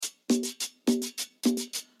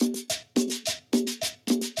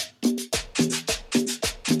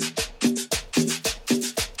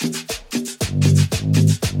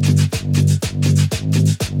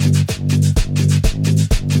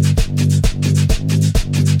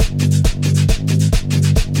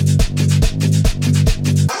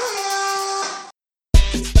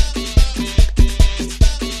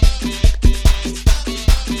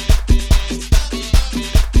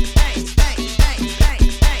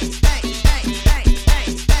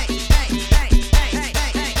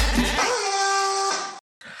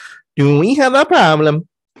Do we have a problem?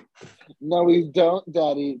 No, we don't,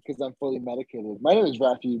 Daddy, because I'm fully medicated. My name is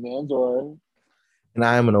Rafi Manzor. And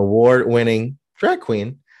I am an award-winning drag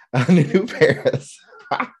queen, New Paris.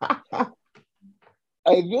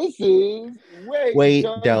 This is Wait,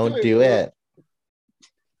 don't do it.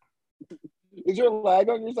 Is your lag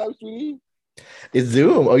on your side, sweetie? It's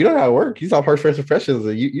Zoom. Oh, you don't know how it works. You saw first impressions.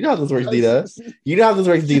 You know how this works, Dita. You know how this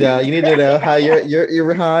works, Dita. You need to know how you're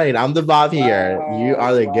behind. I'm the Bob here. You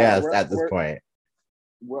are the guest at this point.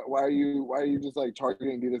 Why are you just like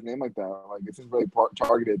targeting Dita's name like that? Like this is really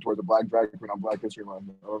targeted towards a black drag queen on Black History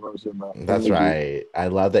Month. That's right. I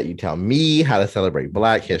love that you tell me how to celebrate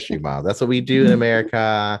Black History Month. That's what we do in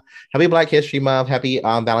America. Happy Black History Month. Happy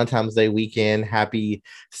Valentine's Day weekend. Happy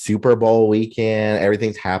Super Bowl weekend.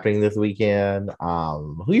 Everything's happening this weekend. Who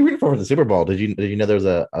are you rooting for the Super Bowl? Did you know there was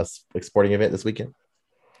a sporting event this weekend?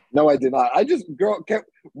 No, I did not.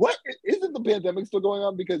 What isn't the pandemic still going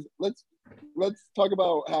on? Because let's talk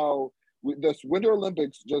about how the Winter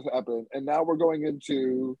Olympics just happened, and now we're going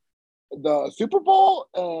into the Super Bowl.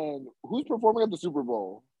 And who's performing at the Super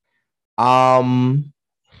Bowl?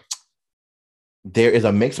 There is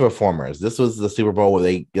a mix of performers. This was the Super Bowl where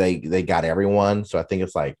they got everyone. So I think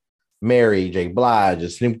it's like Mary J. Blige,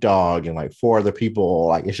 and Snoop Dogg, and like 4 other people.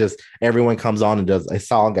 Like it's just everyone comes on and does a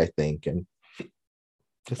song, I think, and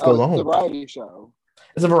just goes on. It's a variety show.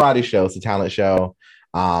 It's a variety show. It's a talent show.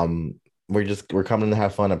 We're coming to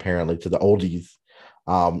have fun apparently to the oldies.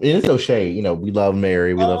 And it's no shade, we love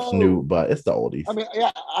Mary, we love Snoop, but it's the oldies. I mean,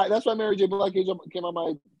 yeah, that's why Mary J. Blige came on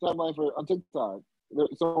my timeline on TikTok.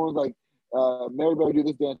 Someone was like, Mary better do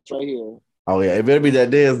this dance right here. Oh yeah, it better be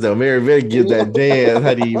that dance though. Mary better get that dance.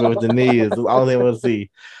 How do you with the knees? That's all they want to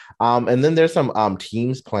see. And then there's some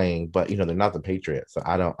teams playing, but they're not the Patriots, so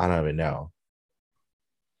I don't even know.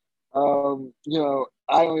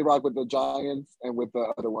 I only rock with the Giants and with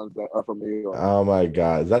the other ones that are from New York. Oh my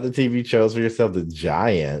God. Is that the TV you chose for yourself? The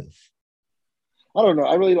Giants? I don't know.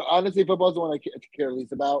 I really don't. Honestly, football is the one I care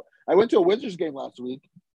least about. I went to a Wizards game last week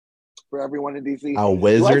for everyone in DC. A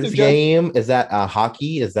Wizards game? Is that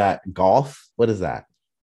hockey? Is that golf? What is that?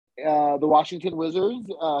 The Washington Wizards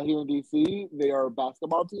here in DC. They are a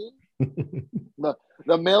basketball team.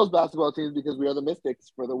 the males basketball team, because we are the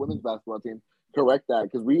Mystics for the women's basketball team. Correct that,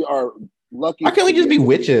 because we are lucky. Why can't we just be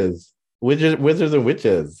witches? Wizards and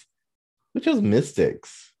witches. Witches,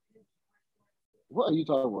 Mystics. What are you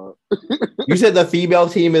talking about? You said the female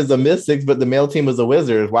team is the Mystics, but the male team is the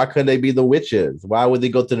Wizards. Why couldn't they be the witches? Why would they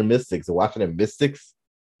go to the Mystics? The Washington Mystics?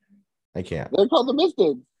 I can't. They're called the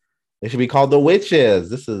Mystics. They should be called the witches.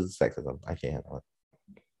 This is sexism. I can't handle it.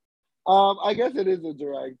 I guess it is a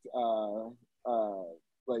direct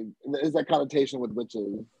is that connotation with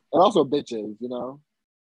witches. And also bitches,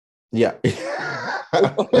 Yeah.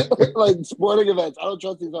 Like sporting events. I don't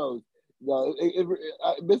trust these hoes. No,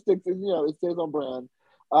 Mystics, it stays on brand.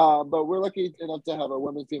 But we're lucky enough to have a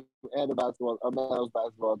women's team and a men's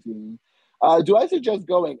basketball team. Do I suggest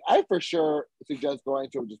going? I for sure suggest going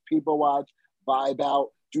to just people watch, vibe out.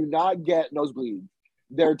 Do not get nosebleeds.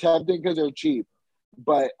 They're tempting because they're cheap.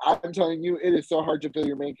 But I'm telling you, it is so hard to feel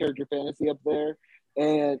your main character fantasy up there.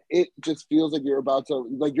 And it just feels like you're about to,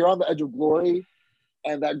 like you're on the edge of glory,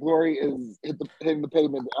 and that glory is hitting the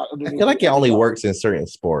pavement. I feel like it only works in certain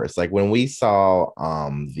sports. Like when we saw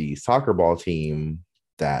the soccer ball team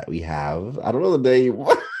that we have, I don't know the name.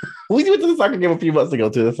 We went to the soccer game a few months ago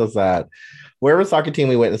too. That's so sad. Wherever soccer team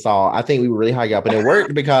we went and saw, I think we were really high up, and it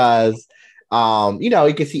worked because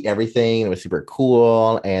you could see everything. It was super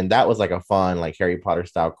cool, and that was like a fun, like Harry Potter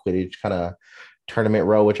style Quidditch kind of tournament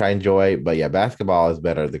row, which I enjoy. But yeah, basketball is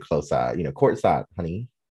better the close side, court side, honey.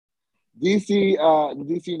 DC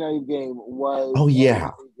United game was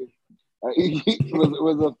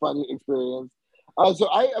was a funny experience. So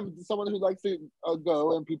I am someone who likes to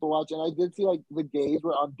go and people watch, and I did see like the gays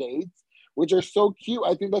were on dates, which are so cute.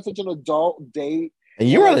 I think that's such an adult date. And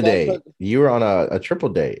you were on a date. You were on a triple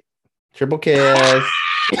date, triple kiss.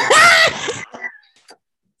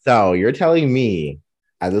 So you're telling me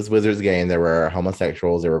at this Wizards game there were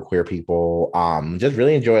homosexuals, there were queer people, just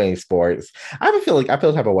really enjoying sports. I feel the type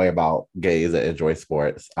of way about gays that enjoy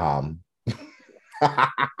sports.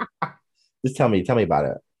 Just tell me about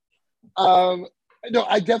it. No,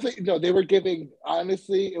 I definitely no. They were giving.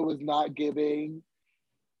 Honestly, it was not giving.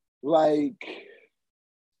 Like,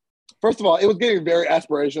 first of all, it was getting very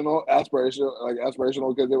aspirational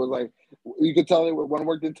because it was like you could tell one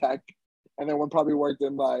worked in tech, and then one probably worked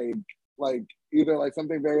in like either like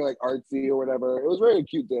something very like artsy or whatever. It was very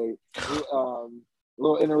cute date.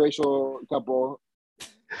 Little interracial couple.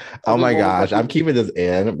 Oh my gosh, I'm keeping this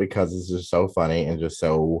in because it's just so funny and just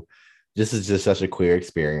so this is just such a queer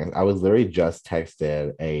experience. I was literally just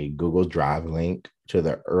texted a Google Drive link to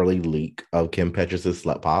the early leak of Kim Petras'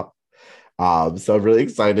 Slut Pop. So I'm really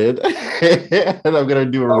excited, and I'm gonna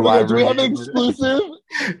do a Oh my live god, do we have an review. exclusive?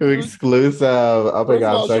 Exclusive. Oh my First of god,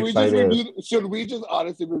 I'm all, so should we just excited. review? Should we just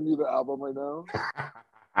honestly review the album right now?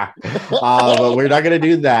 But we're not going to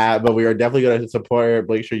do that, but we are definitely going to support it.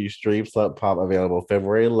 Make sure you stream Slut Pop, available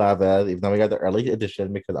February 11th, even though we got the early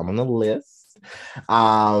edition because I'm on the list.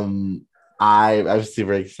 um I'm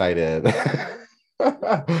super excited.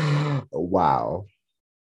 Wow.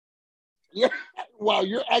 Yeah. Wow,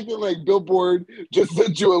 you're acting like Billboard just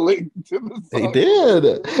sent you a link to the They song. did.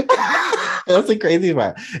 That's the crazy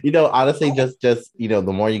part. Honestly, just the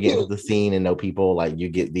more you get into the scene and know people, like you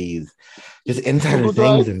get these just insider Google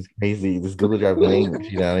things, Drive. and it's crazy. This Google Drive links,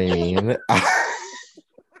 you know what I mean?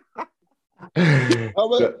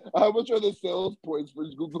 How much are the sales points for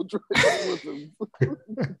Google Drive? Listen.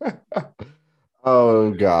 Oh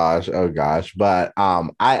gosh, oh gosh. But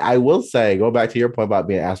I will say, go back to your point about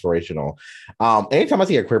being aspirational. Anytime I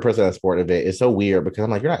see a queer person at a sport event, it's so weird because I'm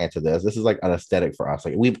like, you're not into this. This is like an aesthetic for us.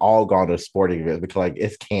 Like we've all gone to sporting events because like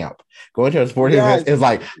it's camp. Going to a sporting event is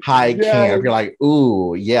like high camp. You're like,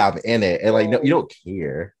 ooh, yeah, I'm in it. And like, no, you don't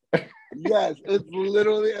care. Yes, it's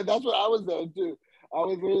literally, and that's what I was there too. I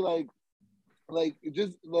was really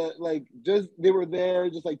just they were there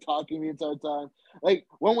just like talking the entire time. Like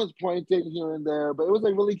one was pointing here and there, but it was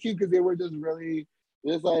like really cute because they were just really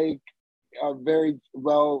just like a very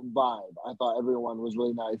well vibe. I thought everyone was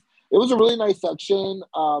really nice. It was a really nice section.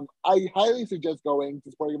 I highly suggest going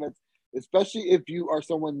to sporting events, especially if you are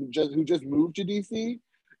someone who just moved to DC.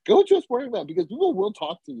 Go to a sporting event because people will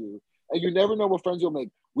talk to you, and you never know what friends you'll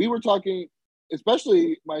make. We were talking,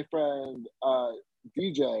 especially my friend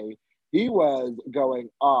DJ. He was going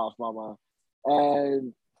off, mama,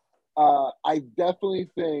 and I definitely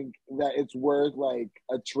think that it's worth like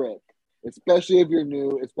a trip, especially if you're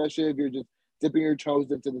new, especially if you're just dipping your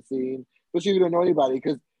toes into the scene, especially if you don't know anybody.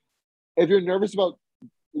 Because if you're nervous about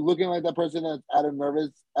looking like that person that's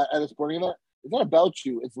at a sporting event, it's not about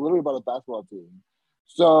you. It's literally about a basketball team.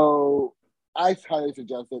 So I highly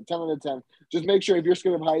suggest it. 10 out of 10. Just make sure if you're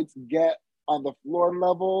scared of heights, get on the floor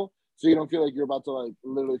level so you don't feel like you're about to like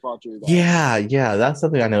literally fall through that. Yeah, that's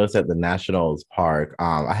something I noticed at the Nationals Park.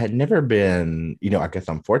 I had never been, I guess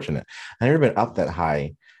I'm fortunate. I never been up that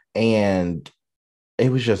high, and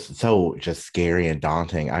it was just scary and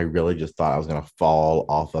daunting. I really just thought I was gonna fall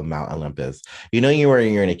off of Mount Olympus. You're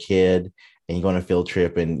in a kid and you go on a field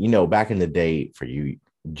trip, and back in the day for you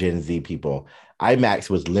Gen Z people, IMAX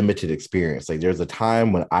was limited experience. Like there's a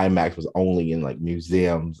time when IMAX was only in like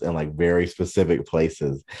museums and like very specific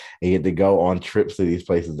places. And you had to go on trips to these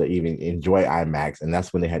places to even enjoy IMAX. And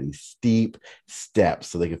that's when they had these steep steps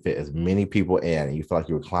so they could fit as many people in. And you felt like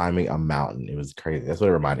you were climbing a mountain. It was crazy. That's what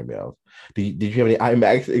it reminded me of. Did you have any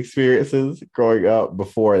IMAX experiences growing up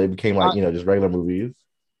before they became like, just regular movies?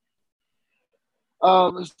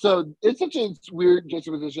 So it's such a weird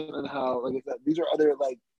juxtaposition and how, like I said, these are other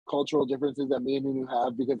like cultural differences that me and Nunu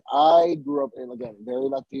have because I grew up in again very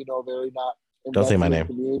Latino, very not Don't say my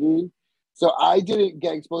invested in name. community. So I didn't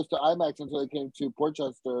get exposed to IMAX until I came to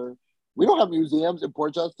Portchester. We don't have museums in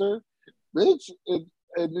Portchester, bitch. In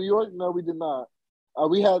New York, no, we did not.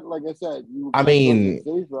 We had, like I said, you I had to go to the mean,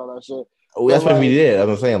 state for all that shit. that's But what we like, did.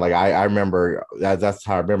 I'm saying, like, I remember that's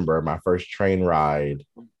how I remember my first train ride.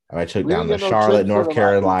 I took we didn't down to get no Charlotte, trips to North the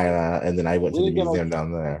Carolina, and then I went we to the didn't get no museum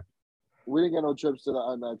down there. we didn't get no trips to the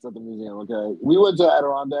IMAX at the museum. Okay, we went to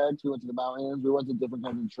Adirondacks, we went to the mountains, we went to different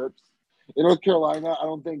kinds of trips. In North Carolina, I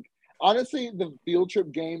don't think honestly the field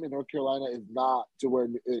trip game in North Carolina is not to where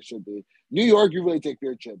it should be. New York, you really take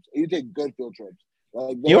field trips. You take good field trips.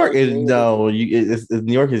 Like New they York are is creative. no,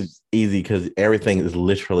 New York is easy because everything is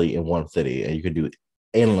literally in one city, and you can do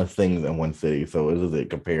endless things in one city. So it isn't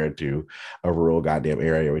compared to a rural goddamn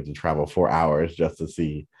area where you can travel 4 hours just to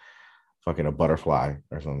see fucking a butterfly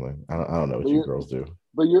or something. I don't know what But you you're girls do.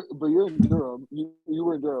 but you're in Durham. You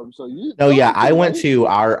were in Durham, so No, y'all yeah, went I too, went right? to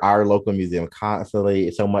our local museum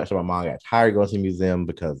constantly. So much that my mom got tired going to the museum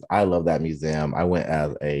because I love that museum. I went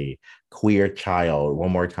as a queer child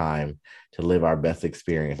one more time to live our best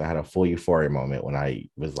experience. I had a full euphoria moment when I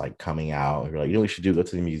was like coming out. We were like, we should go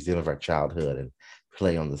to the museum of our childhood and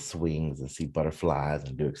play on the swings and see butterflies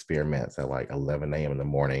and do experiments at like 11 a.m. in the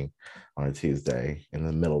morning on a Tuesday in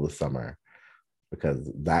the middle of the summer because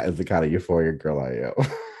that is the kind of euphoria girl I am.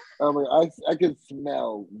 I mean, I could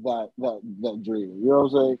smell that dream. You know what I'm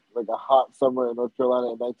saying? Like a hot summer in North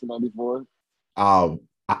Carolina in 1994. Um,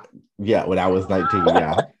 I, yeah, when I was 19,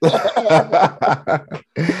 yeah.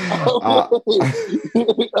 Oh, uh,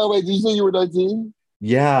 wait. Oh, wait, did you say you were 19?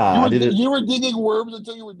 Yeah, I did it. You were digging worms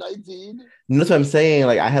until you were 19? That's what I'm saying.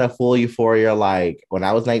 Like I had a full euphoria. Like when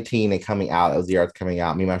I was 19 and coming out, it was the year I was coming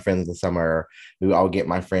out. Me and my friends in the summer, we would all get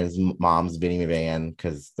my friend's mom's Benny van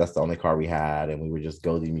because that's the only car we had, and we would just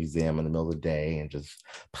go to the museum in the middle of the day and just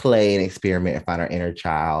play and experiment and find our inner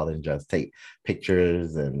child and just take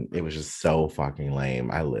pictures. And it was just so fucking lame.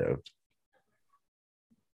 I lived.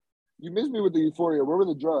 You missed me with the euphoria. Where were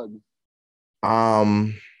the drugs?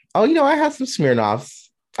 Um. Oh, I had some Smirnoffs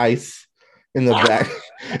ice in the back.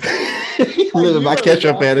 Living my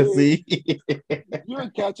catch-up fantasy. You were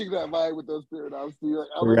catching that vibe with those spirit ops. So like,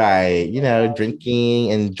 Right.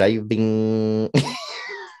 Drinking and driving.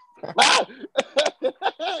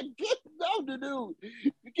 No, dude.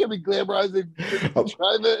 You can't be glamorizing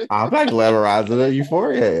driving. I'm not glamorizing it.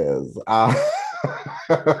 Euphoria is.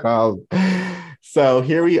 So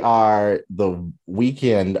here we are, the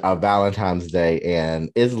weekend of Valentine's Day,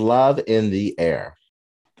 and is love in the air?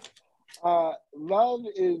 Love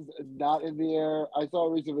is not in the air. I saw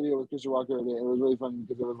a recent video with Christian Walker and it was really funny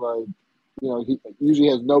because it was like, he usually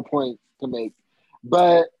has no points to make.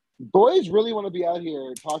 But boys really want to be out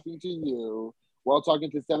here talking to you while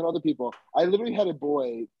talking to 7 other people. I literally had a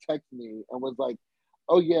boy text me and was like,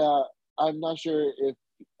 "Oh yeah, I'm not sure if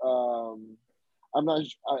I'm not.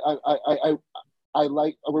 I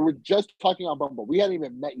like. We were just talking on Bumble. We hadn't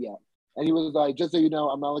even met yet, and he was like, just so you know,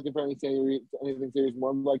 I'm not looking for anything serious,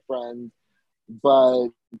 more like friends. But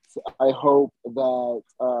I hope that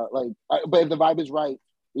but if the vibe is right,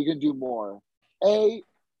 we can do more.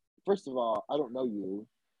 First of all, I don't know you.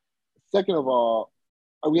 Second of all,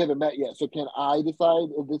 we haven't met yet, so can I decide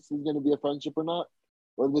if this is going to be a friendship or not,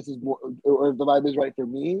 or if this is more, or if the vibe is right for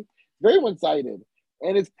me? It's very one-sided,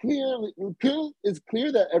 and it's clear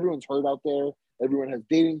that everyone's hurt out there. Everyone has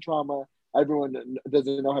dating trauma. Everyone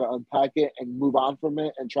doesn't know how to unpack it and move on from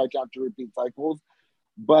it and try not to repeat cycles.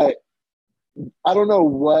 But I don't know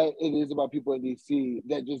what it is about people in DC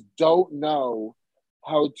that just don't know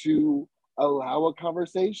how to allow a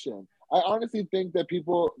conversation. I honestly think that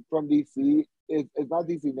people from DC is not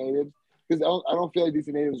DC natives, because I don't feel like DC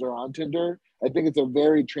natives are on Tinder. I think it's a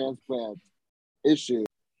very transplant issue.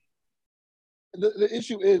 The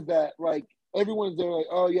issue is that like everyone's there like,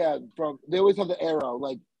 oh yeah, they always have the arrow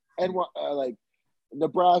like like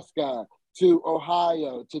Nebraska to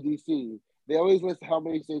Ohio to DC. They always list how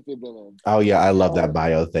many states they've been in. Oh yeah, I love that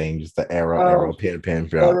bio thing. Just the arrow, pin.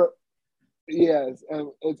 Yes, and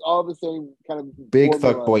it's all the same kind of big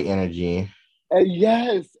fuckboy energy. And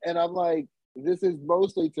yes, and I'm like, this is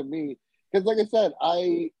mostly to me because, like I said,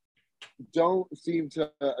 I don't seem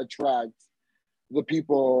to attract the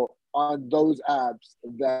people on those apps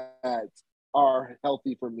that are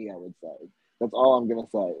healthy for me. I would say that's all I'm gonna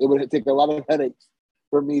say. It would take a lot of headaches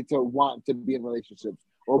for me to want to be in relationships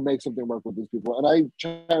or make something work with these people, and I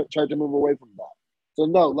try to move away from that. So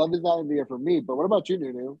no, love is not in the air for me. But what about you,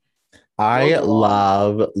 Nunu? I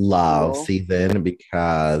love Season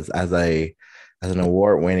because as an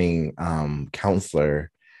award-winning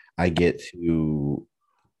counselor, I get to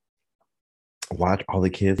watch all the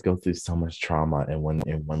kids go through so much trauma in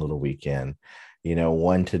one little weekend.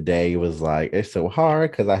 One today was like, it's so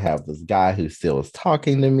hard because I have this guy who still is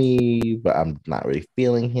talking to me, but I'm not really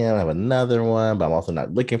feeling him. I have another one, but I'm also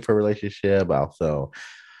not looking for a relationship. Also,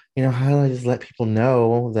 how do I just let people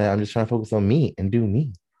know that I'm just trying to focus on me and do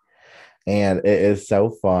me? And it is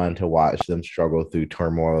so fun to watch them struggle through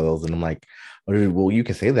turmoils. And I'm like, well, you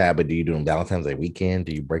can say that, but do you do it on Valentine's Day weekend?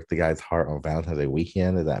 Do you break the guy's heart on Valentine's Day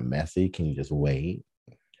weekend? Is that messy? Can you just wait?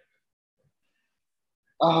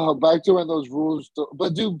 Back to when those rules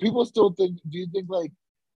but do people still think, do you think like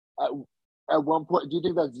at one point, do you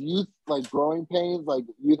think that's youth, like growing pains, like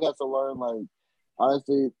youth has to learn, like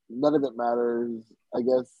honestly none of it matters, I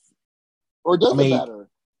guess, or does it matter?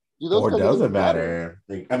 Or does it matter?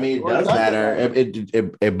 I mean, it does matter.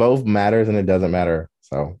 It both matters and it doesn't matter.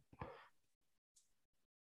 So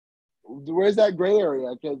where's that gray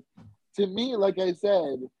area? Because to me, like I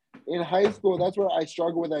said, in high school, that's where I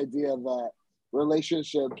struggle with the idea that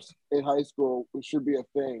relationships in high school should be a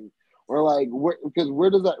thing. Or like, because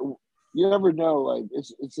where does that? You never know. Like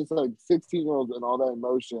it's just like 16-year-olds and all that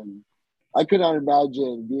emotion. I could not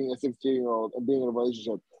imagine being a 16-year-old and being in a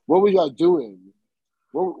relationship. What were y'all doing?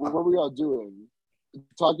 What were y'all doing?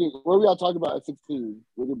 What were y'all talking about at 16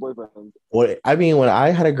 with your boyfriend? Well, I mean, when I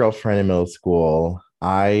had a girlfriend in middle school,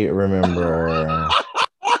 I remember.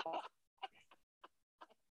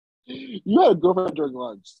 You You had a girlfriend during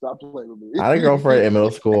lunch. Stop playing with me. I had a girlfriend in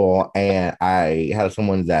middle school, and I had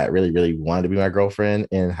someone that really, really wanted to be my girlfriend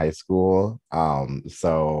in high school.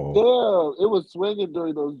 So Damn, it was swinging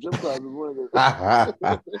during those gym classes, wasn't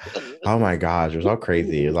oh it? my gosh, it was all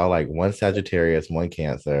crazy. It was all like one Sagittarius, one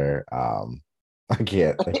Cancer. I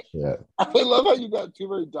can't. I love how you got two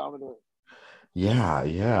very dominant. Yeah,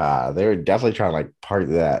 yeah. They were definitely trying to like part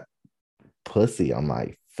that pussy on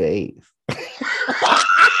my face.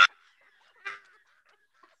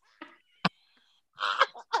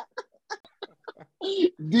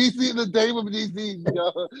 DC, the Dame of DC,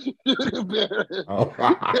 yo. Oh,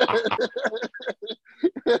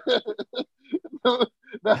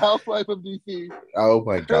 The housewife of DC. oh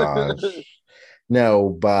my gosh. No,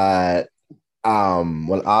 but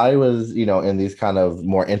when I was, in these kind of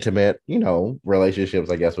more intimate, relationships,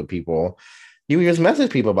 I guess, with people, you would just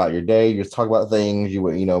message people about your day, you just talk about things, you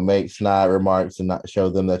would, make snide remarks and not show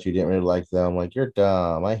them that you didn't really like them. Like, you're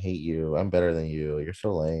dumb, I hate you, I'm better than you, you're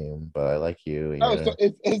so lame, but I like you. Oh, so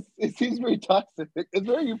it seems very toxic. It's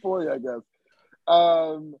very euphoria, I guess.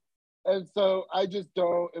 Um, and so I just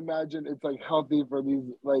don't imagine it's like healthy for these,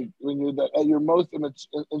 like when you're at your most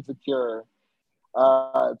insecure,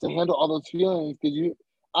 to handle all those feelings, because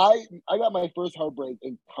I got my first heartbreak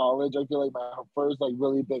in college. I feel like my first like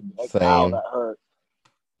really big, like, ow, Same. that hurt.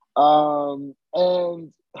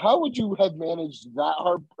 And how would you have managed that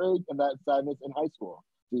heartbreak and that sadness in high school,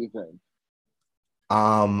 do you think?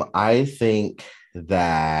 I think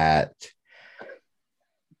that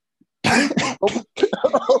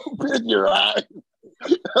Open your eyes.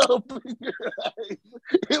 Open your eyes.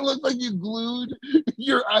 It looks like you glued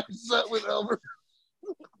your eyes shut with Elmer.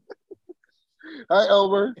 Hi,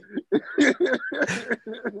 Elmer.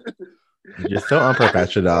 you're so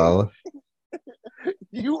unprofessional.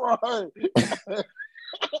 You are. I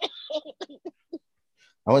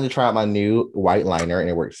wanted to try out my new white liner and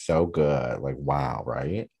it worked so good. Like, wow,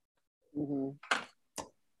 right? Mm-hmm.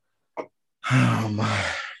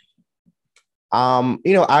 Um,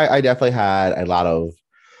 I definitely had a lot of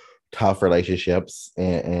tough relationships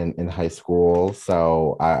in high school.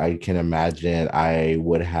 So I can imagine I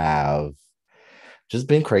would have just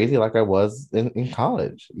been crazy like I was in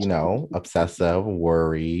college, obsessive,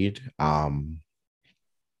 worried. I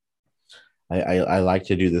like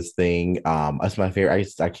to do this thing. That's my favorite.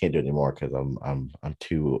 I can't do it anymore because I'm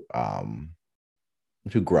too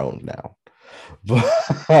grown now.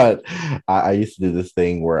 But I used to do this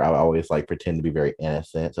thing where I always like pretend to be very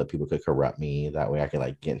innocent so people could corrupt me. That way I could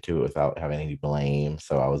like get into it without having any blame.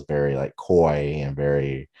 So I was very like coy and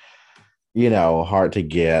very, hard to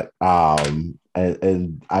get.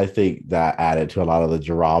 And I think that added to a lot of the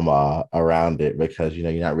drama around it because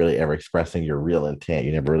you're not really ever expressing your real intent.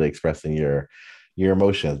 You're never really expressing your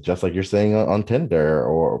emotions, just like you're saying on Tinder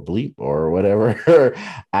or Bleep or whatever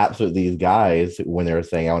apps with these guys when they were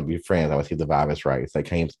saying I want to be friends, I want to see if the vibe is right. It's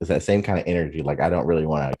that same kind of energy. Like I don't really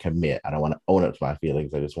want to commit. I don't want to own up to my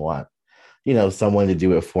feelings. I just want, someone to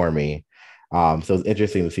do it for me. So it's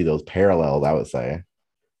interesting to see those parallels, I would say.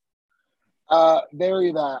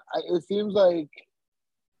 Very that. It seems like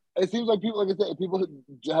people, like I said, people who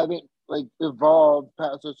haven't like evolved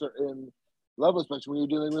past a certain level, especially when you're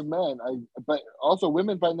dealing with men. But also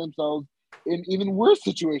women find themselves in even worse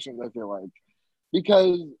situations. I feel like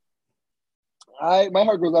because my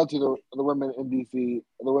heart goes out to the women in DC,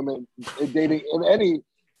 the women dating in any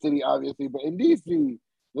city, obviously, but in DC,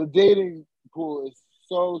 the dating pool is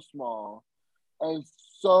so small and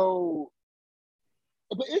so.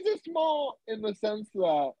 But is it small in the sense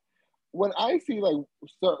that when I see like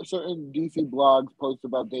certain DC blogs post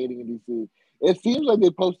about dating in DC, it seems like they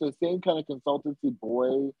post the same kind of consultancy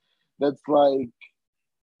boy that's like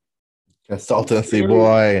Consultancy very,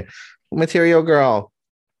 boy, material girl.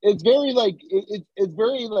 it's very like it's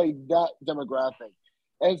very like that demographic,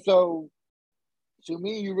 and so to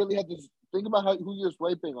me, you really have to think about who you're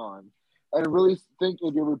swiping on, and really think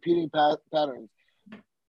if you're repeating patterns.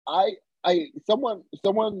 I someone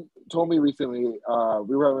told me recently, we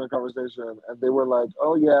were having a conversation and they were like,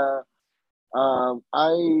 oh yeah, I'm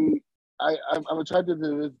attracted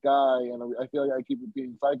to this guy and I feel like I keep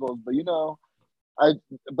repeating cycles, but I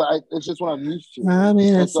it's just what I'm used to. I'm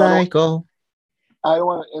in a And so cycle. I don't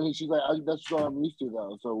want to, and she's like, that's what I'm used to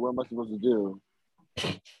though, so what am I supposed to do?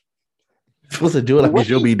 Supposed to do it like it's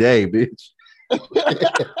your B day, bitch.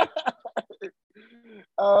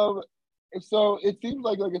 um so it seems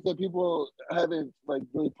like I said, people haven't like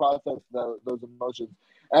really processed those emotions.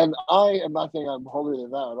 And I am not saying I'm holier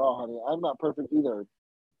than that at all, honey. I'm not perfect either.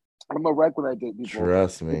 I'm a wreck when I date people.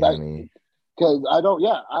 Trust me, honey. Because I don't,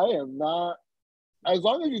 yeah, I am not. As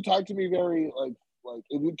long as you talk to me very like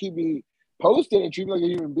if you keep me post it and treat me like a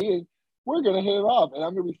human being, we're gonna hit it off and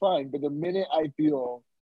I'm gonna be fine. But the minute I feel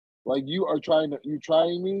like you're trying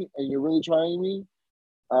me and you're really trying me,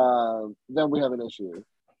 then we have an issue.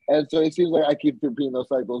 And so it seems like I keep repeating those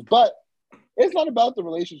cycles. But it's not about the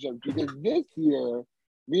relationship because this year,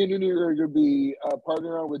 me and Nunu are going to be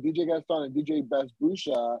partnering with DJ Gaston and DJ Best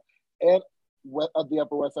Busha at the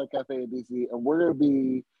Upper West Side Cafe in DC. And we're going to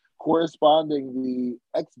be corresponding the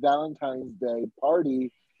ex-Valentine's Day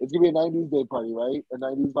party. It's going to be a 90s day party, right? A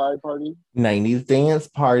 90s vibe party? 90s dance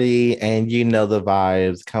party. And you know the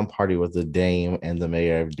vibes. Come party with the Dame and the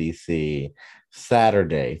Mayor of DC.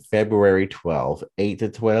 Saturday, February 12th, 8 to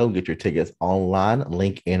 12. Get your tickets online.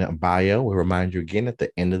 Link in bio. We'll remind you again at the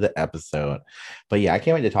end of the episode. But yeah, I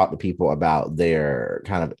can't wait to talk to people about their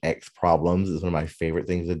kind of ex problems. It's one of my favorite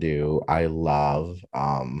things to do. I love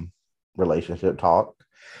relationship talk.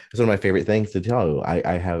 It's one of my favorite things to tell.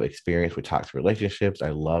 I have experience with toxic relationships.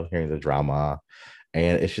 I love hearing the drama.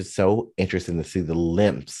 And it's just so interesting to see the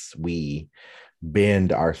lengths we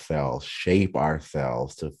bend ourselves, shape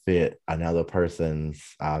ourselves to fit another person's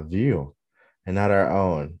view and not our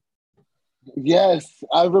own. Yes,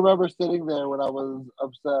 I remember sitting there when I was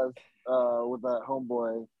obsessed with that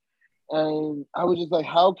homeboy, and I was just like,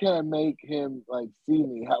 "How can I make him like see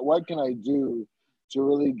me? What can I do to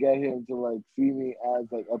really get him to like see me as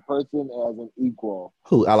like a person, as an equal?"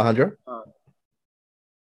 Who, Alejandro?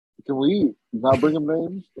 Can we not bring him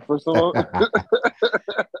names first of all?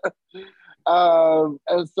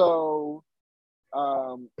 And so,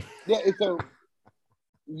 yeah, and so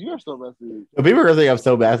you're so messy. People are gonna think I'm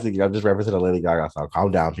so messy. I'm just representing a Lady Gaga song.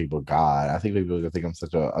 Calm down, people. God, I think people are gonna think I'm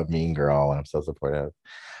such a mean girl and I'm so supportive.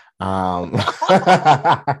 But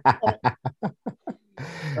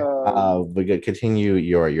continue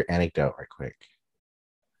your anecdote right quick.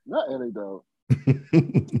 Not anecdote.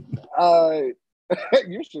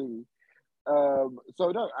 You're shitty.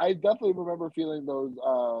 So no, I definitely remember feeling those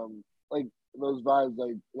like those vibes,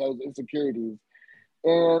 like those insecurities.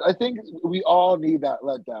 And I think we all need that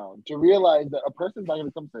letdown to realize that a person's not going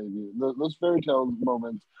to come save you. Those fairy tale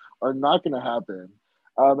moments are not going to happen.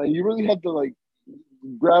 And you really have to like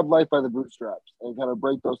grab life by the bootstraps and kind of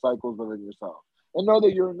break those cycles within yourself and know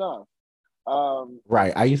that you're enough.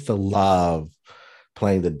 Right. I used to love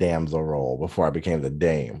playing the damsel role before I became the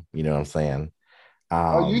dame. You know what I'm saying?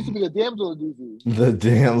 You used to be the damsel of DC. The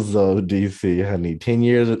damsel of DC, honey. 10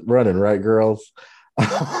 years running, right, girls? And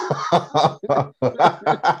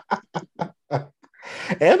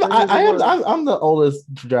I'm the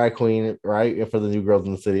oldest drag queen, right? For the New Girls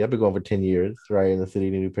in the City. I've been going for 10 years, right? In the city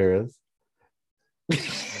of New Paris.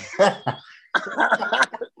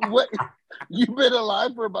 What? You've been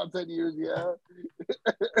alive for about 10 years, yeah.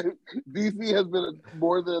 DC has been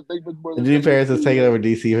more than New Paris has taken over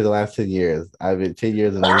DC for the last 10 years. I've been 10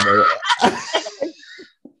 years and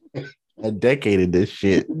a decade in this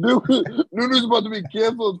shit. Nunu's about to be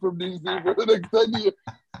canceled from DC for the next 10 years.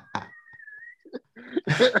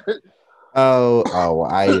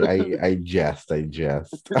 I jest.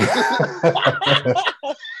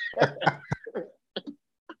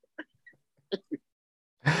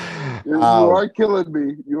 You are killing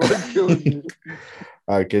me.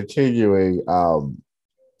 Continuing.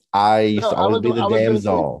 I used to always be the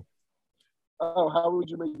damsel. How would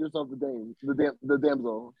you make yourself the dame? The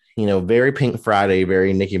damsel. You know, very Pink Friday,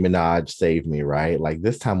 very Nicki Minaj saved me, right? Like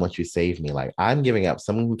this time, once you save me, like I'm giving up.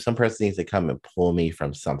 Some person needs to come and pull me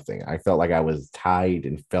from something. I felt like I was tied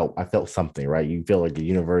and I felt something, right? You feel like the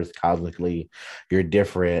universe cosmically, you're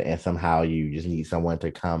different, and somehow you just need someone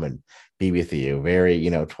to come and be with you. Very,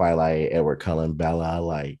 you know, Twilight, Edward Cullen, Bella,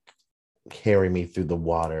 like carry me through the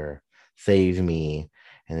water, save me.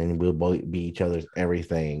 And then we'll both be each other's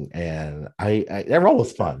everything. And I that role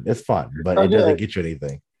was fun. It's fun, but it doesn't get you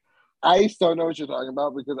anything. I still know what you're talking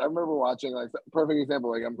about because I remember watching, like, perfect example,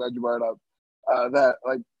 like, I'm glad you brought it up, that,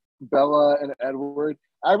 like, Bella and Edward.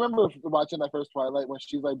 I remember watching that first Twilight when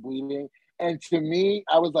she's, like, bleeding. And to me,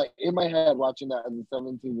 I was, like, in my head watching that as a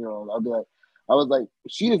 17-year-old. I was like,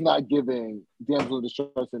 she is not giving damsel of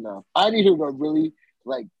distress enough. I need her to really,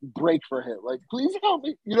 like, break for him. Like, please help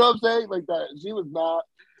me. You know what I'm saying? Like that. She was not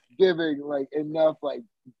giving, like, enough, like,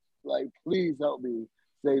 please help me,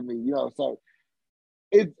 save me. You know, so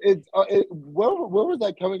where was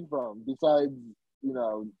that coming from? Besides, you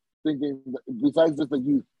know, besides just the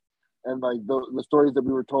youth and like the stories that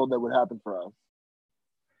we were told that would happen for us.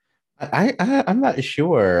 I'm not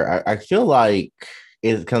sure. I feel like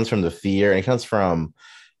it comes from the fear, and it comes from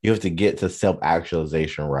you have to get to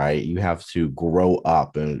self-actualization, right? You have to grow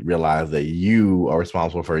up and realize that you are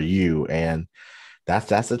responsible for you. And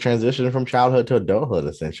that's the transition from childhood to adulthood,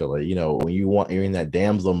 essentially. You know, when you're in that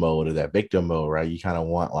damsel mode or that victim mode, right? You kind of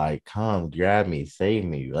want like, come grab me, save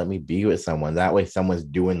me, let me be with someone. That way someone's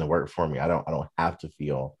doing the work for me. I don't have to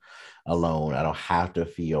feel alone. I don't have to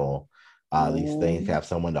feel these things, Mhm. have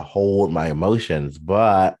someone to hold my emotions.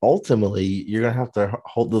 But ultimately, you're gonna have to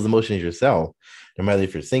hold those emotions yourself, no matter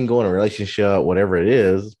if you're single in a relationship, whatever it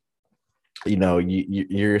is. You know,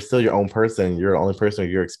 you're still your own person. You're the only person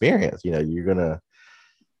with your experience. You know, you're gonna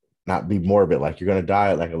not be morbid, like you're gonna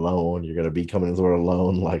die like alone. You're gonna be coming into the world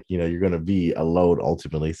alone, like you know, you're gonna be alone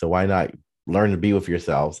ultimately. So why not learn to be with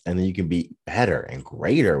yourselves, and then you can be better and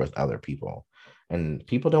greater with other people. And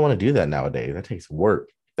people don't want to do that nowadays. That takes work,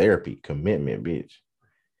 therapy, commitment, bitch.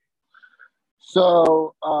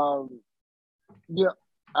 So, yeah,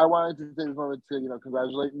 I wanted to take this moment to,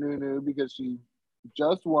 congratulate Nunu because she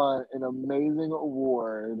just won an amazing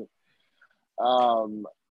award um,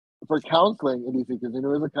 for counseling in DC because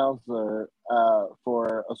Nunu is a counselor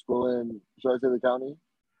for a school in, should I say the county?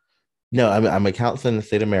 No, I'm a counselor in the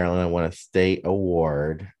state of Maryland. I won a state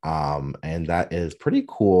award, and that is pretty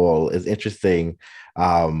cool. It's interesting,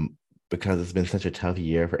 because it's been such a tough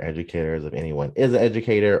year for educators. If anyone is an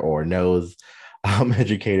educator or knows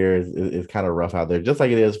educators, is kind of rough out there, just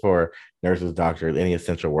like it is for nurses, doctors, any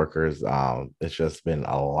essential workers. It's just been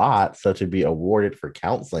a lot. So to be awarded for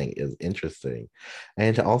counseling is interesting,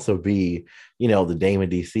 and to also be, you know, the Dame of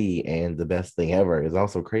DC and the best thing ever is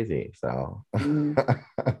also crazy. So. Mm-hmm.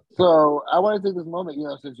 So I want to take this moment,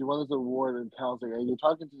 since you won this award in counseling and you're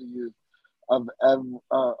talking to the youth of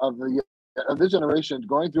this generation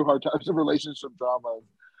going through hard times of relationship dramas.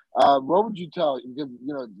 What would you tell? Because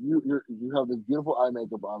you have this beautiful eye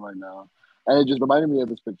makeup on right now, and it just reminded me of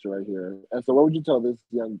this picture right here. And so, what would you tell this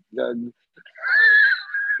young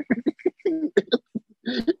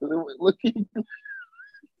looking?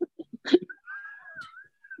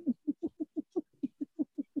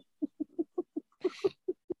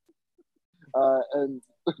 And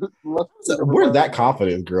So never where's that mind.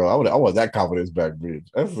 confidence, girl? I want that confidence back, bitch.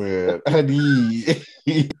 That's it. I need.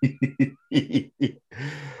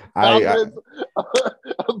 I Confidence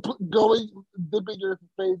going dipping your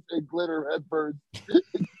face in glitter at first.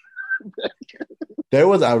 there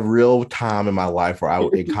was a real time in my life where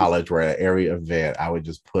in college where at every event I would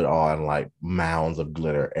just put on like mounds of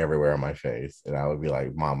glitter everywhere on my face, and I would be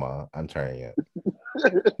like, "Mama, I'm turning it."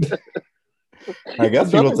 I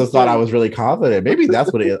guess people Nothing just thought I says was really confident. Maybe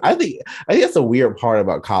that's what it is. I think that's a weird part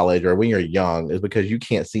about college or when you're young is because you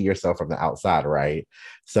can't see yourself from the outside, right?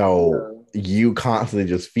 So yeah. you constantly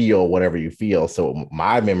just feel whatever you feel. So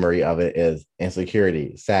my memory of it is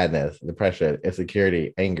insecurity, sadness, depression,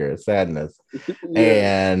 insecurity, anger, sadness. Yeah.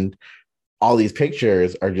 And all these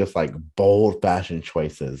pictures are just like bold fashion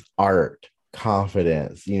choices, art,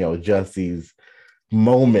 confidence, you know, just these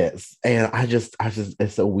moments. And I just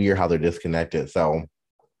it's so weird how they're disconnected. So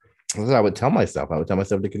that's what I would tell myself. I would tell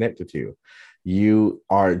myself to connect the two. You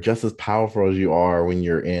are just as powerful as you are when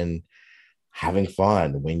you're in having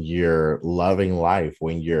fun, when you're loving life,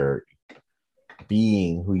 when you're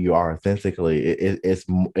being who you are authentically.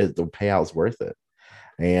 The payout's worth it,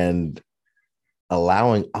 and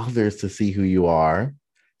allowing others to see who you are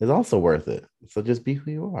is also worth it. So just be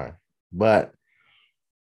who you are, but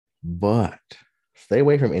stay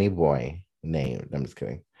away from any boy named. I'm just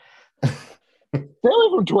kidding. Stay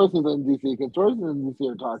away from choices in DC because choices in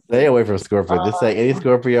DC are Stay toxic. away from Scorpio. Just say any Uh,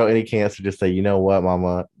 Scorpio, any Cancer. Just say, you know what,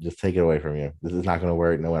 Mama, just take it away from you. This is not going to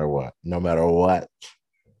work, no matter what. No matter what.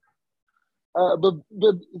 but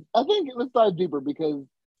I think let's dive deeper because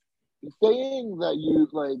saying that you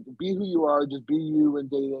like be who you are, just be you and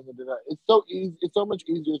dating and that, it's so easy. It's so much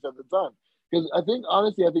easier said than done. Because I think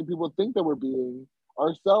honestly, I think people think that we're being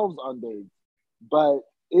ourselves on dates, but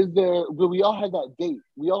is there? But we all have that date.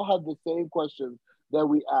 We all have the same questions that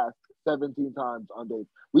we ask 17 times on dates.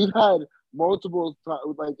 We've had multiple times.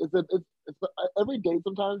 Like every date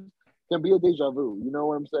sometimes can be a deja vu. You know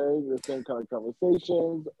what I'm saying? The same kind of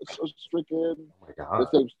conversations, stricken, Oh my the God.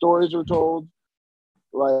 same stories are told.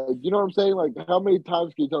 Like, you know what I'm saying? Like, how many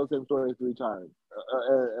times can you tell the same story 3 times?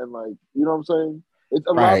 And like, you know what I'm saying? It's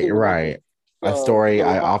a lot of Right, things about this. right. A So, story so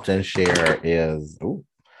I if I, often share is ooh,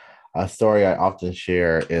 a story I often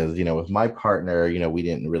share is, you know, with my partner, you know, we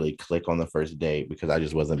didn't really click on the first date because I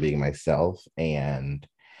just wasn't being myself. And,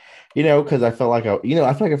 you know, because I felt like I feel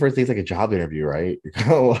like a first date's like a job interview, right? You're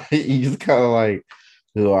kind of like, you just kind of like,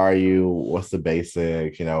 who are you? What's the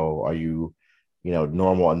basics? You know, are you, you know,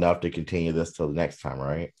 normal enough to continue this till the next time,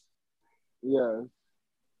 right? yeah,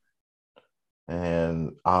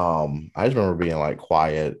 And I just remember being like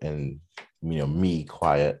quiet and, you know, me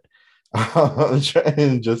quiet.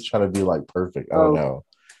 Just trying to be like perfect. I don't Oh, know.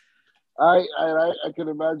 I can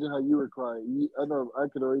imagine how you were crying. I know, I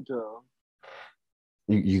could already tell.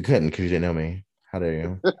 You couldn't because you didn't know me. How dare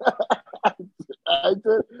you? I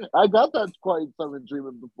did. I got that quiet summer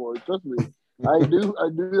dreaming before. Trust me. I knew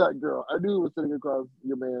that girl. I knew it was sitting across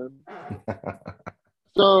your man.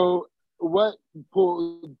 So, what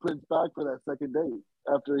pulled Prince back for that second date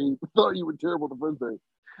after he thought you were terrible the first date?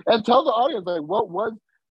 And tell the audience like what was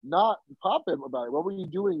not popping about it. What were you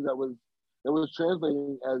doing that was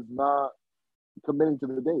translating as not committing to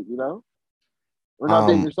the date? You know, or not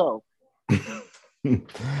being um, yourself.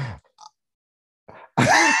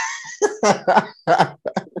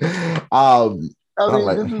 um, I not mean,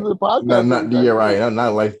 like this is a not podcast, so not I you're can right. say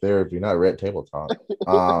Not life therapy, not red table talk.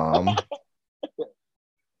 Um,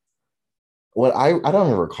 what I don't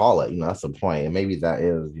even recall it. That's the point. And maybe that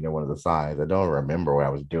is one of the signs. I don't remember what I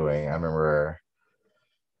was doing. I remember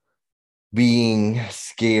being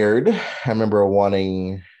scared. I remember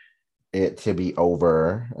wanting it to be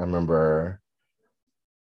over.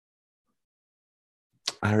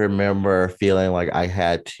 I remember feeling like I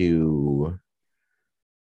had to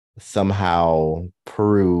somehow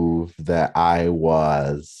prove that I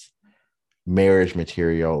was marriage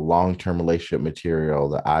material, long-term relationship material,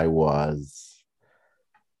 that I was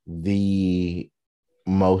the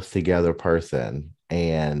most together person.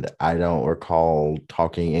 And I don't recall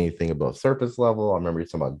talking anything about surface level. I remember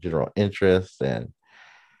talking about general interests and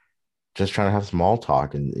just trying to have small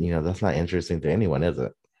talk. And, that's not interesting to anyone, is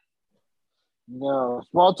it? no.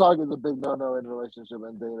 Small talk is a big no-no in relationship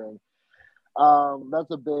and dating. That's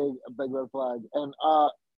a big red flag. And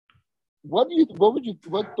what's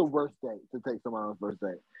the worst date to take someone on a first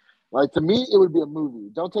date? Like to me, it would be a movie.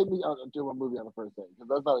 Don't take me out to a movie on a first date because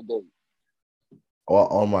that's not a date. Well,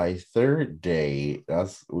 on my third date,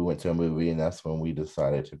 we went to a movie, and that's when we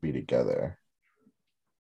decided to be together.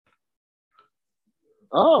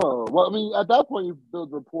 Oh, well, I mean, at that point you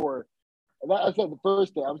build rapport. And I said the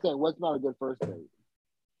first date. I'm saying what's not a good first date?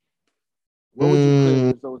 What would you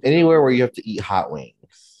pick if someone took you on a Anywhere first where you date? have to eat hot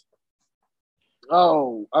wings.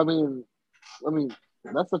 Oh, I mean,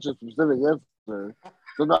 that's such a specific answer.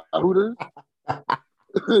 So not Hooters.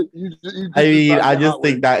 You I just mean, decide I the just hot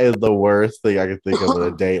think wings. that is the worst thing I can think of on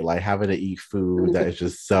a date, like having to eat food that is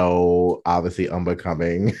just so obviously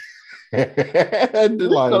unbecoming. And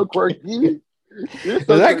You're so like, quirky. You're is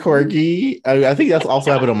so that quirky. quirky? I think that's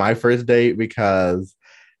also happened on my first date because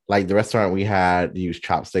like the restaurant we had used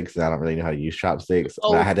chopsticks, and I don't really know how to use chopsticks, but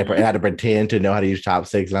Oh, I had to pretend to know how to use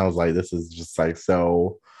chopsticks, and I was like, this is just like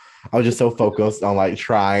so. I was just so focused on like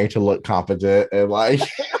trying to look competent and like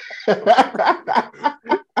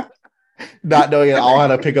not knowing at all how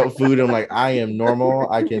to pick up food. I'm like, I am normal.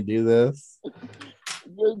 I can do this.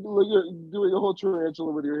 you're doing a whole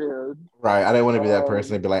tarantula with your hand. Right. I didn't want to be that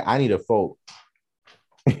person Um, and be like, I need a fork.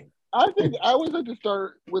 I think I always like to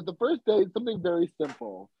start with the first date, something very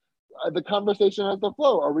simple. The conversation has to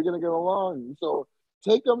flow. Are we going to get along? So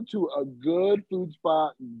take them to a good food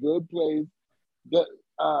spot, good place. Get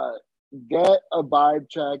uh, get a vibe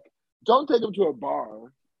check. Don't take them to a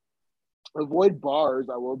bar. Avoid bars.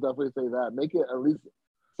 I will definitely say that. Make it at least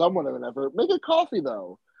somewhat of an effort. Make it coffee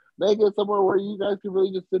though. Make it somewhere where you guys can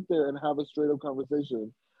really just sit there and have a straight up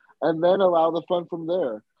conversation, and then allow the fun from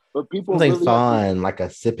there. But people Something really have to. fun, like a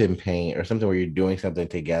sip and paint or something where you're doing something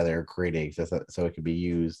together, creating so it could be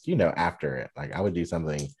used, after it. Like I would do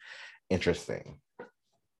something interesting.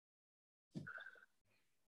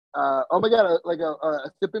 Oh my god, like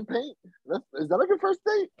a sip and paint. Is that like a first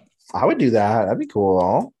date? I would do that. That'd be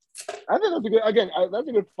cool. I think that's a good. Again, that's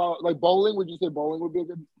a good follow. Like bowling. Would you say bowling would be a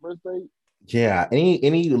good first date? Yeah.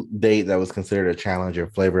 Any date that was considered a challenge or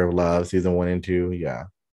Flavor of Love season 1 and 2. Yeah.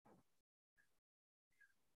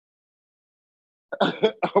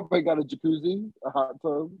 Oh my god, a jacuzzi, a hot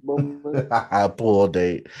tub moment. A pool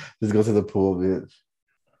date. Just go to the pool, bitch.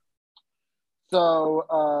 So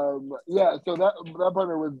yeah, so that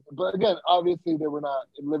partner was, but again, obviously they were not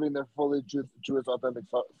living their fully truest authentic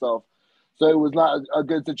self, so it was not a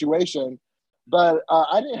good situation. But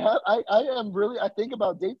I didn't have. I am really. I think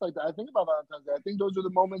about dates like that. I think about Valentine's Day. I think those are the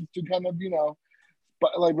moments to kind of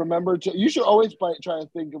but like remember to. You should always try to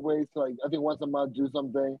think of ways to like. I think once a month do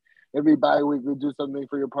something. Maybe bi-weekly do something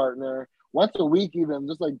for your partner. Once a week even,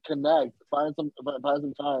 just like connect. Find some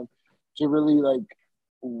time to really like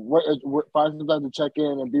find some time to check in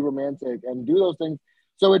and be romantic and do those things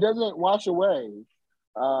so it doesn't wash away.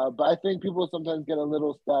 But I think people sometimes get a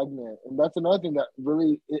little stagnant, and that's another thing that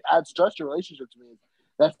really it adds stress to relationships to me.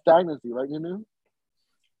 That stagnancy, right, Nunu?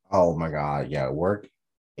 Oh my God. Yeah. Work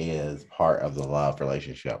is part of the love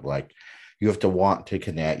relationship. Like you have to want to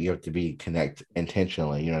connect. You have to connect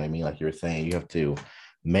intentionally. You know what I mean? Like you were saying, you have to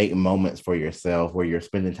make moments for yourself where you're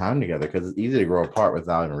spending time together, because it's easy to grow apart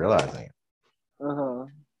without even realizing it. Uh-huh.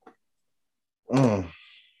 Mm.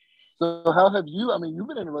 So how have you, I mean, you've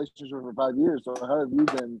been in a relationship for 5 years, so how have you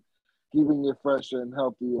been keeping it fresh and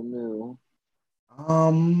healthy and new?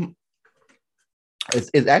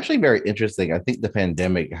 It's actually very interesting. I think the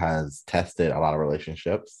pandemic has tested a lot of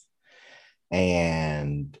relationships,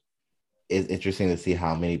 and it's interesting to see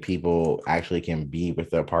how many people actually can be with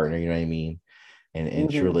their partner, you know what I mean?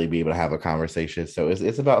 And truly be able to have a conversation. So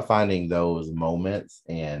it's about finding those moments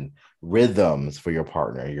and rhythms for your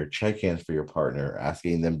partner, your check-ins for your partner,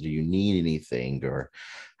 asking them, do you need anything, or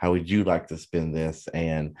how would you like to spend this?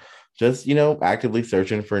 And just, actively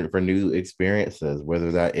searching for new experiences,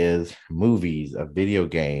 whether that is movies, a video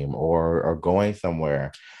game, or going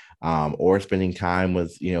somewhere, or spending time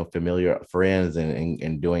with familiar friends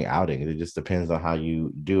and doing outings. It just depends on how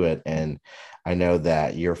you do it. And I know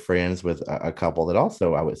that you're friends with a couple that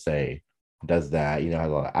also, I would say, does that, has a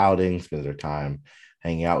lot of outings, spends their time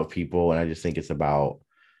hanging out with people. And I just think it's about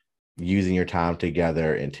using your time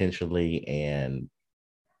together intentionally and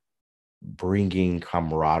bringing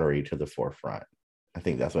camaraderie to the forefront. I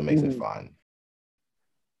think that's what makes it fun.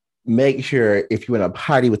 Make sure if you want to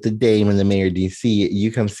party with the Dame and the Mayor DC,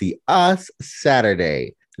 you come see us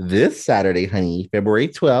this Saturday, honey, February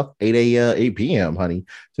 12th, 8 p.m., honey,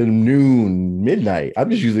 to noon, midnight. I'm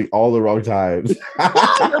just using all the wrong times.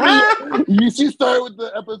 You should start with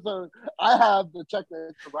the episode. I have the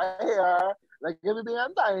checklist right here. Like, everything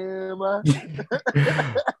on time.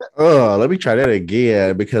 Let me try that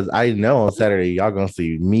again, because I know on Saturday y'all gonna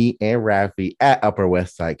see me and Rafi at Upper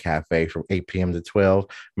West Side Cafe from 8 p.m. to 12.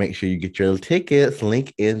 Make sure you get your tickets.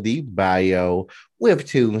 Link in the bio, with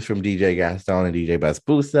tunes from DJ Gaston and DJ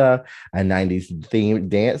Basbusa, a 90s themed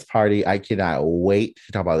dance party. I cannot wait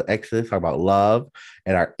to talk about Exodus, talk about love,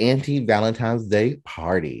 and our anti-Valentine's Day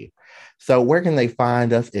party. So where can they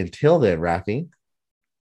find us until then, Rafi?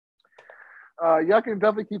 Y'all can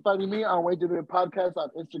definitely keep finding me on Way to the Podcast on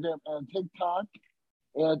Instagram and TikTok.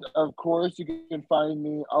 And of course, you can find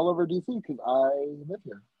me all over DC because I live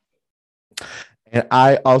here. And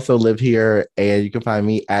I also live here, and you can find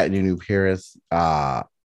me at New Paris.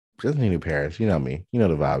 Just New Paris. You know me. You know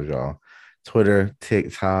the vibes, y'all. Twitter,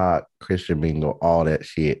 TikTok, Christian Bingo, all that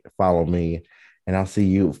shit. Follow me. And I'll see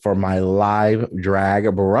you for my live drag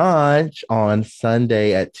brunch on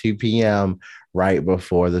Sunday at 2 p.m. right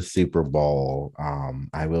before the Super Bowl.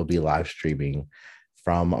 I will be live streaming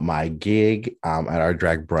from my gig at our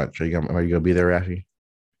drag brunch. Are you gonna be there, Rafi?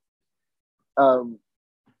 I'm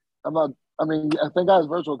not. I mean, I think I was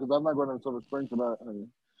virtual because I'm not going to Silver Spring for that.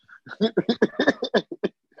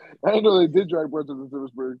 I didn't know they did drag brunches in Silver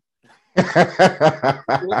Spring.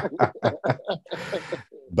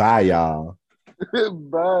 Bye, y'all.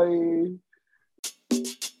 Bye.